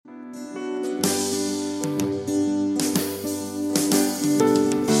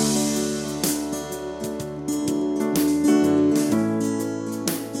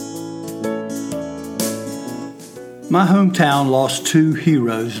My hometown lost two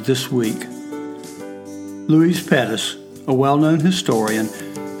heroes this week. Louise Pettis, a well-known historian,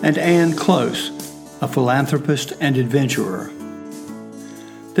 and Anne Close, a philanthropist and adventurer.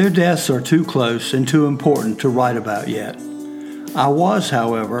 Their deaths are too close and too important to write about yet. I was,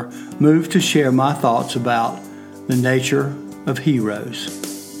 however, moved to share my thoughts about the nature of heroes.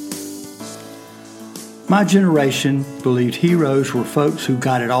 My generation believed heroes were folks who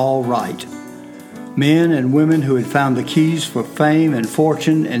got it all right. Men and women who had found the keys for fame and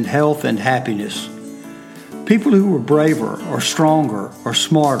fortune and health and happiness. People who were braver or stronger or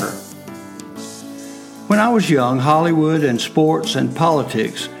smarter. When I was young, Hollywood and sports and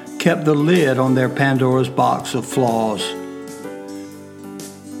politics kept the lid on their Pandora's box of flaws.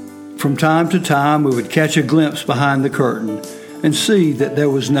 From time to time, we would catch a glimpse behind the curtain and see that there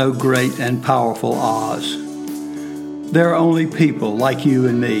was no great and powerful Oz. There are only people like you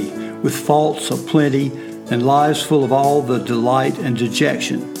and me, with faults aplenty and lives full of all the delight and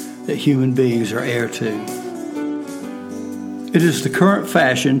dejection that human beings are heir to. It is the current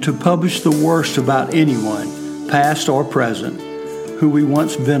fashion to publish the worst about anyone, past or present, who we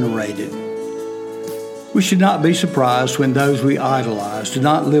once venerated. We should not be surprised when those we idolize do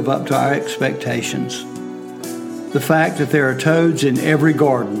not live up to our expectations. The fact that there are toads in every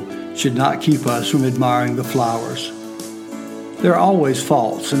garden should not keep us from admiring the flowers. There are always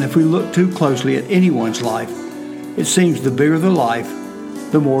faults, and if we look too closely at anyone's life, it seems the bigger the life,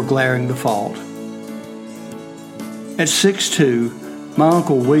 the more glaring the fault. At 6'2", my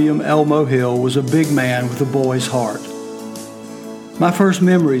Uncle William Elmo Hill was a big man with a boy's heart. My first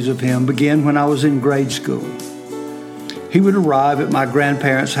memories of him began when I was in grade school. He would arrive at my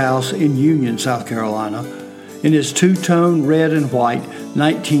grandparents' house in Union, South Carolina, in his two-tone red and white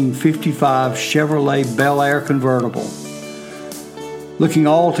 1955 Chevrolet Bel Air convertible. Looking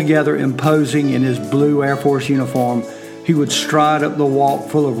altogether imposing in his blue Air Force uniform, he would stride up the walk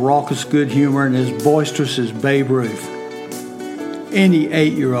full of raucous good humor and as boisterous as Babe Ruth. Any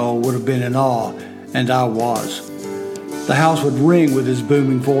 8-year-old would have been in awe, and I was. The house would ring with his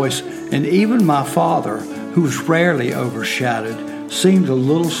booming voice, and even my father, who was rarely overshadowed, seemed a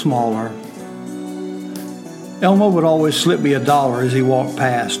little smaller. Elmo would always slip me $1 as he walked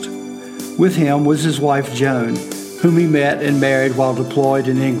past. With him was his wife Joan, whom he met and married while deployed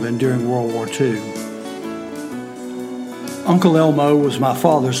in England during World War II. Uncle Elmo was my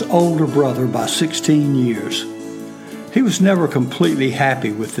father's older brother by 16 years. He was never completely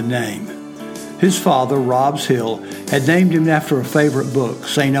happy with the name. His father, Robs Hill, had named him after a favorite book,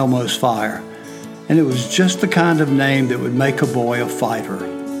 St. Elmo's Fire, and it was just the kind of name that would make a boy a fighter.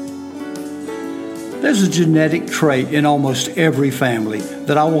 There's a genetic trait in almost every family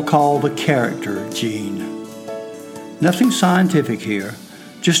that I will call the character gene. Nothing scientific here,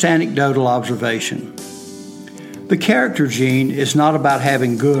 just anecdotal observation. The character gene is not about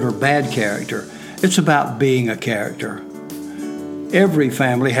having good or bad character. It's about being a character. Every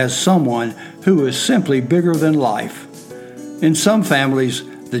family has someone who is simply bigger than life. In some families,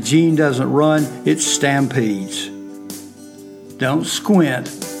 the gene doesn't run, it stampedes. Don't squint.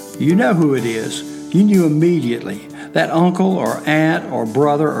 You know who it is. You knew immediately. That uncle or aunt or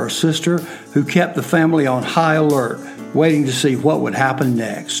brother or sister who kept the family on high alert, waiting to see what would happen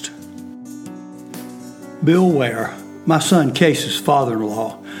next. Bill Ware, my son Case's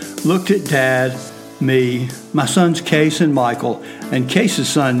father-in-law, looked at Dad, me, my sons Case and Michael, and Case's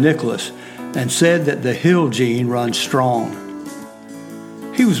son Nicholas, and said that the Hill gene runs strong.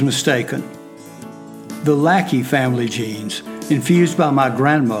 He was mistaken. The Lackey family genes, infused by my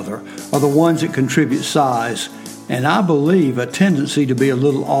grandmother, are the ones that contribute size, and I believe a tendency to be a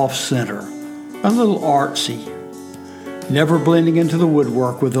little off-center, a little artsy. Never blending into the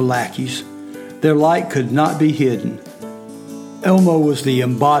woodwork with the Lackeys. Their light could not be hidden. Elmo was the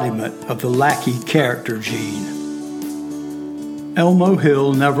embodiment of the Lackey character gene. Elmo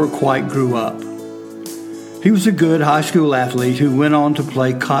Hill never quite grew up. He was a good high school athlete who went on to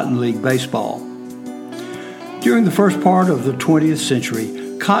play Cotton League baseball. During the first part of the 20th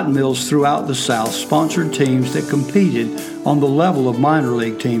century, cotton mills throughout the South sponsored teams that competed on the level of minor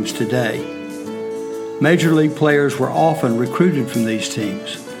league teams today. Major league players were often recruited from these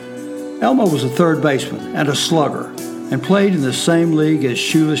teams. Elmo was a third baseman and a slugger and played in the same league as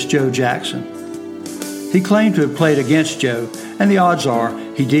Shoeless Joe Jackson. He claimed to have played against Joe, and the odds are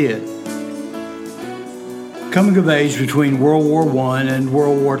he did. Coming of age between World War I and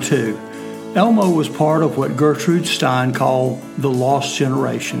World War II, Elmo was part of what Gertrude Stein called the lost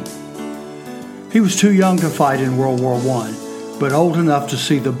generation. He was too young to fight in World War I, but old enough to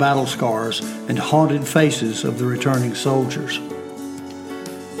see the battle scars and haunted faces of the returning soldiers.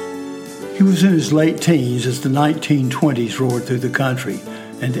 He was in his late teens as the 1920s roared through the country,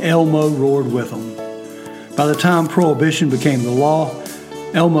 and Elmo roared with them. By the time Prohibition became the law,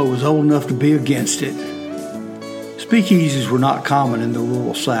 Elmo was old enough to be against it. Speakeasies were not common in the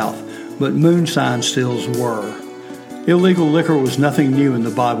rural South, but moonshine stills were. Illegal liquor was nothing new in the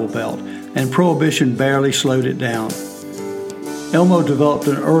Bible Belt, and Prohibition barely slowed it down. Elmo developed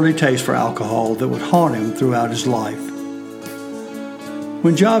an early taste for alcohol that would haunt him throughout his life.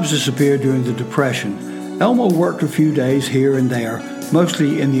 When jobs disappeared during the Depression, Elmo worked a few days here and there,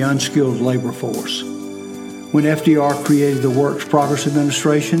 mostly in the unskilled labor force. When FDR created the Works Progress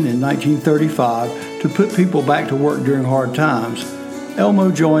Administration in 1935 to put people back to work during hard times,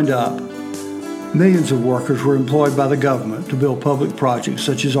 Elmo joined up. Millions of workers were employed by the government to build public projects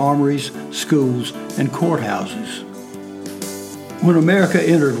such as armories, schools, and courthouses. When America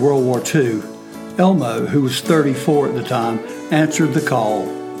entered World War II, Elmo, who was 34 at the time, answered the call.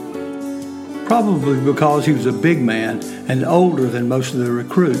 Probably because he was a big man and older than most of the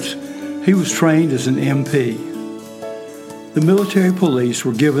recruits, he was trained as an MP. The military police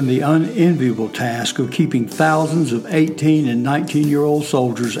were given the unenviable task of keeping thousands of 18 and 19-year-old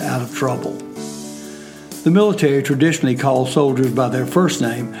soldiers out of trouble. The military traditionally called soldiers by their first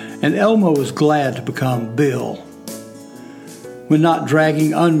name, and Elmo was glad to become Bill. When not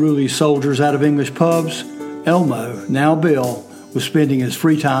dragging unruly soldiers out of English pubs, Elmo, now Bill, was spending his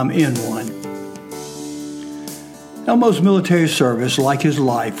free time in one. Elmo's military service, like his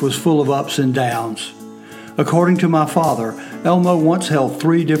life, was full of ups and downs. According to my father, Elmo once held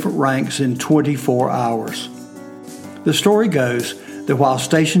 3 different ranks in 24 hours. The story goes that while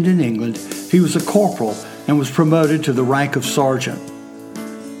stationed in England, he was a corporal and was promoted to the rank of sergeant.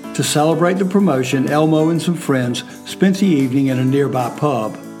 To celebrate the promotion, Elmo and some friends spent the evening in a nearby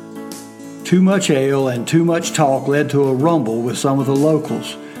pub. Too much ale and too much talk led to a rumble with some of the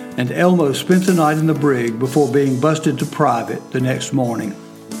locals, and Elmo spent the night in the brig before being busted to private the next morning.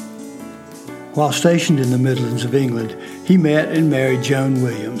 While stationed in the Midlands of England, he met and married Joan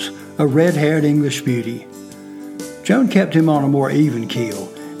Williams, a red-haired English beauty. Joan kept him on a more even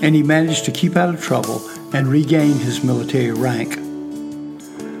keel, and he managed to keep out of trouble and regain his military rank.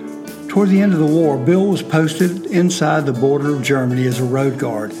 Toward the end of the war, Bill was posted inside the border of Germany as a road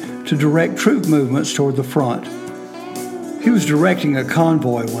guard to direct troop movements toward the front. He was directing a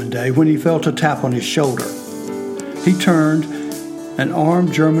convoy one day when he felt a tap on his shoulder. He turned. An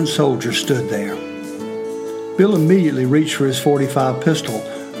armed German soldier stood there. Bill immediately reached for his .45 pistol,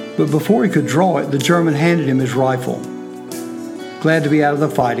 but before he could draw it, the German handed him his rifle. Glad to be out of the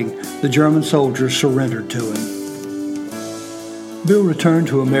fighting, the German soldier surrendered to him. Bill returned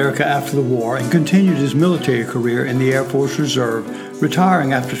to America after the war and continued his military career in the Air Force Reserve,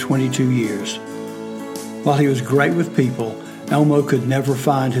 retiring after 22 years. While he was great with people, Elmo could never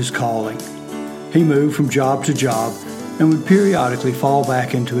find his calling. He moved from job to job and would periodically fall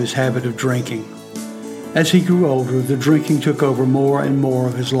back into his habit of drinking. As he grew older, the drinking took over more and more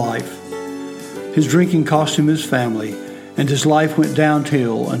of his life. His drinking cost him his family, and his life went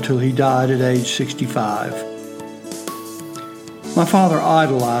downhill until he died at age 65. My father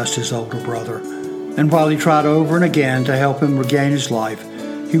idolized his older brother, and while he tried over and again to help him regain his life,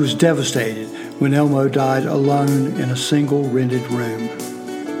 he was devastated when Elmo died alone in a single rented room.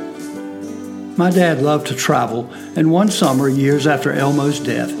 My dad loved to travel, and one summer, years after Elmo's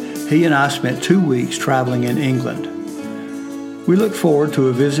death, he and I spent 2 weeks traveling in England. We looked forward to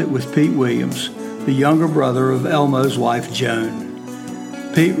a visit with Pete Williams, the younger brother of Elmo's wife,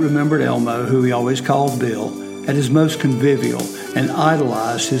 Joan. Pete remembered Elmo, who he always called Bill, at his most convivial and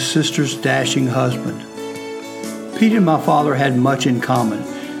idolized his sister's dashing husband. Pete and my father had much in common,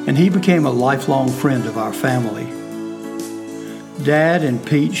 and he became a lifelong friend of our family. Dad and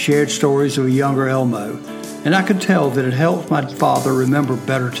Pete shared stories of a younger Elmo, and I could tell that it helped my father remember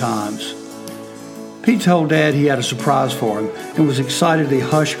better times. Pete told Dad he had a surprise for him and was excitedly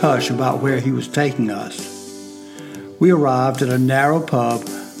hush-hush about where he was taking us. We arrived at a narrow pub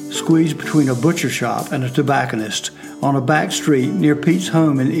squeezed between a butcher shop and a tobacconist on a back street near Pete's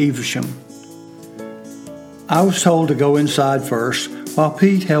home in Evesham. I was told to go inside first, while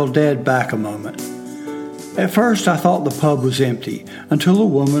Pete held Dad back a moment. At first, I thought the pub was empty, until a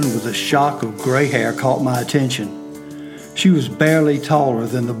woman with a shock of gray hair caught my attention. She was barely taller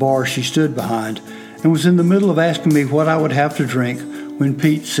than the bar she stood behind, and was in the middle of asking me what I would have to drink when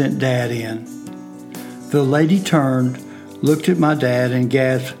Pete sent Dad in. The lady turned, looked at my dad, and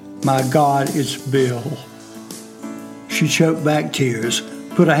gasped, "My God, it's Bill." She choked back tears,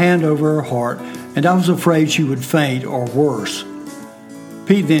 put a hand over her heart, and I was afraid she would faint or worse.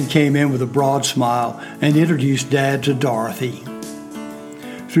 Pete then came in with a broad smile and introduced Dad to Dorothy.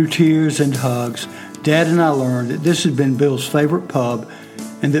 Through tears and hugs, Dad and I learned that this had been Bill's favorite pub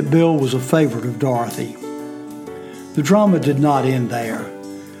and that Bill was a favorite of Dorothy. The drama did not end there.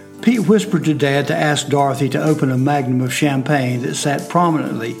 Pete whispered to Dad to ask Dorothy to open a magnum of champagne that sat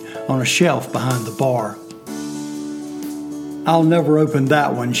prominently on a shelf behind the bar. "I'll never open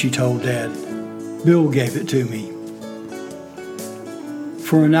that one," she told Dad. "Bill gave it to me."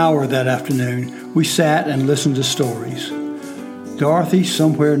 For an hour that afternoon, we sat and listened to stories. Dorothy,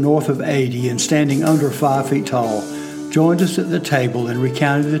 somewhere north of 80 and standing under 5 feet tall, joined us at the table and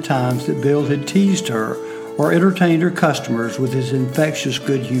recounted the times that Bill had teased her or entertained her customers with his infectious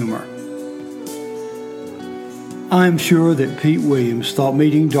good humor. I am sure that Pete Williams thought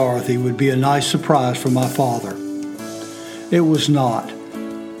meeting Dorothy would be a nice surprise for my father. It was not.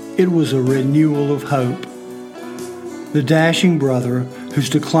 It was a renewal of hope. The dashing brother, whose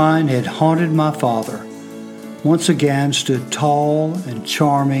decline had haunted my father, once again stood tall and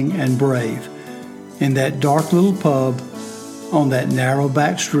charming and brave in that dark little pub on that narrow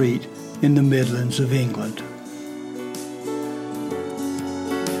back street in the Midlands of England.